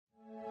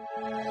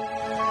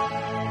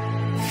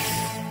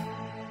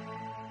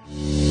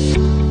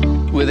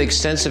With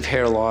extensive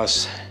hair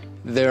loss,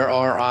 there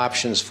are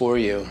options for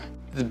you.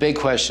 The big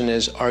question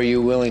is, are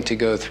you willing to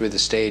go through the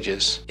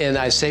stages? And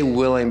I say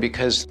willing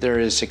because there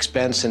is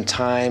expense and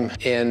time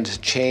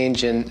and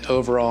change in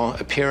overall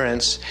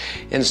appearance.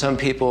 And some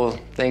people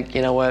think,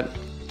 you know what?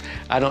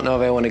 I don't know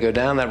if I want to go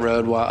down that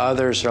road, while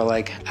others are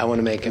like, I want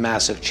to make a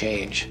massive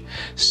change.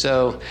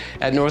 So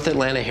at North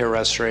Atlanta Hair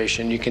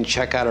Restoration, you can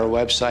check out our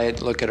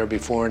website, look at our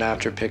before and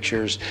after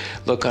pictures,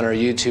 look on our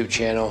YouTube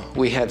channel.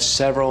 We have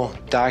several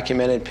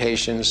documented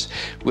patients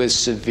with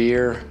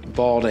severe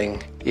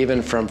balding,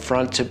 even from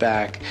front to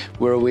back,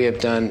 where we have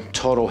done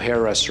total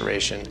hair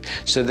restoration.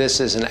 So this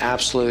is an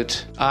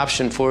absolute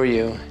option for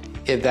you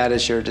if that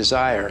is your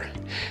desire.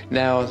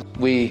 Now,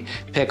 we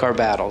pick our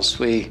battles.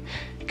 We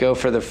go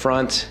for the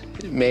front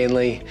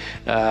mainly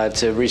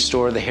to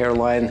restore the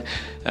hairline.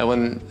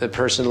 When the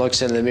person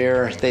looks in the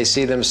mirror, they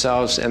see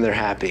themselves and they're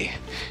happy.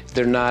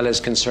 They're not as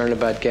concerned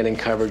about getting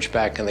coverage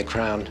back in the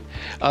crown.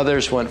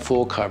 Others want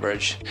full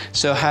coverage.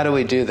 So how do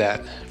we do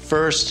that?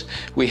 First,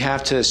 we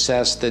have to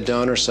assess the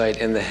donor site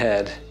in the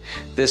head.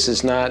 This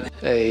is not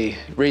a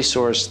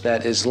resource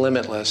that is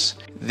limitless.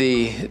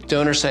 The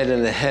donor site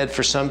in the head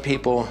for some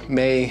people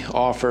may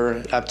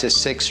offer up to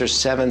 6,000 or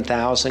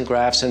 7,000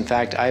 grafts. In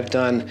fact, I've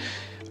done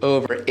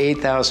over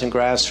 8,000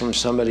 grafts from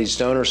somebody's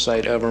donor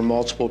site over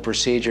multiple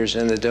procedures,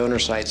 and the donor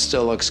site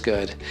still looks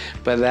good.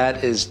 But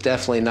that is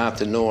definitely not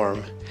the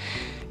norm.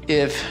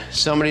 If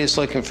somebody is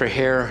looking for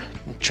hair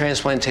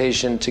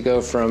transplantation to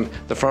go from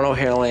the frontal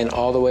hairline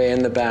all the way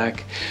in the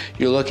back,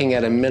 you're looking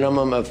at a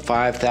minimum of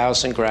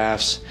 5,000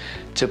 grafts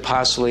to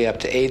possibly up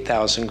to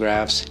 8,000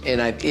 grafts.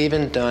 And I've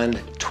even done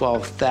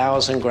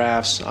 12,000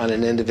 grafts on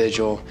an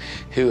individual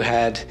who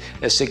had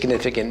a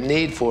significant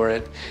need for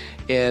it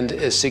and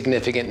a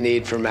significant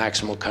need for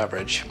maximal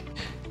coverage.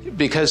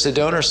 Because the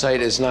donor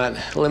site is not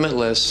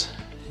limitless,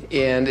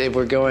 and if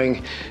we're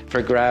going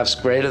for grafts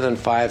greater than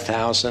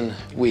 5,000,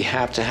 we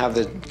have to have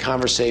the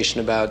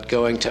conversation about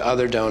going to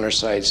other donor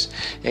sites,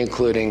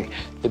 including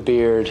the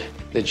beard,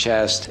 the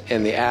chest,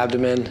 and the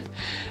abdomen.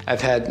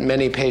 I've had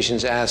many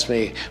patients ask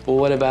me, well,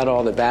 what about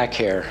all the back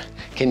hair?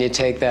 Can you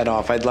take that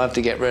off? I'd love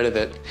to get rid of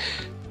it.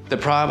 The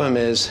problem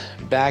is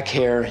back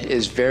hair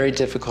is very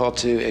difficult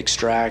to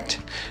extract.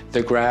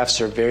 The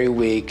grafts are very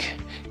weak,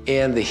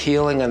 and the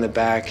healing on the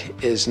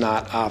back is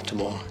not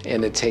optimal,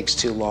 and it takes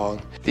too long.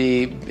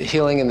 The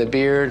healing in the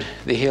beard,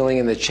 the healing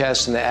in the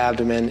chest and the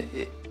abdomen,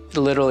 it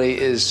literally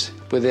is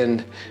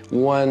within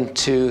 1,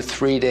 2,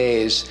 3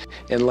 days,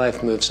 and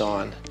life moves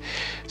on.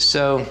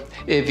 So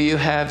if you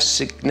have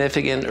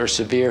significant or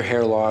severe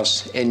hair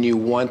loss and you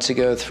want to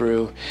go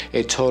through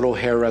a total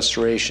hair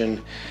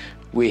restoration,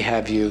 we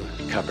have you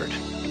covered.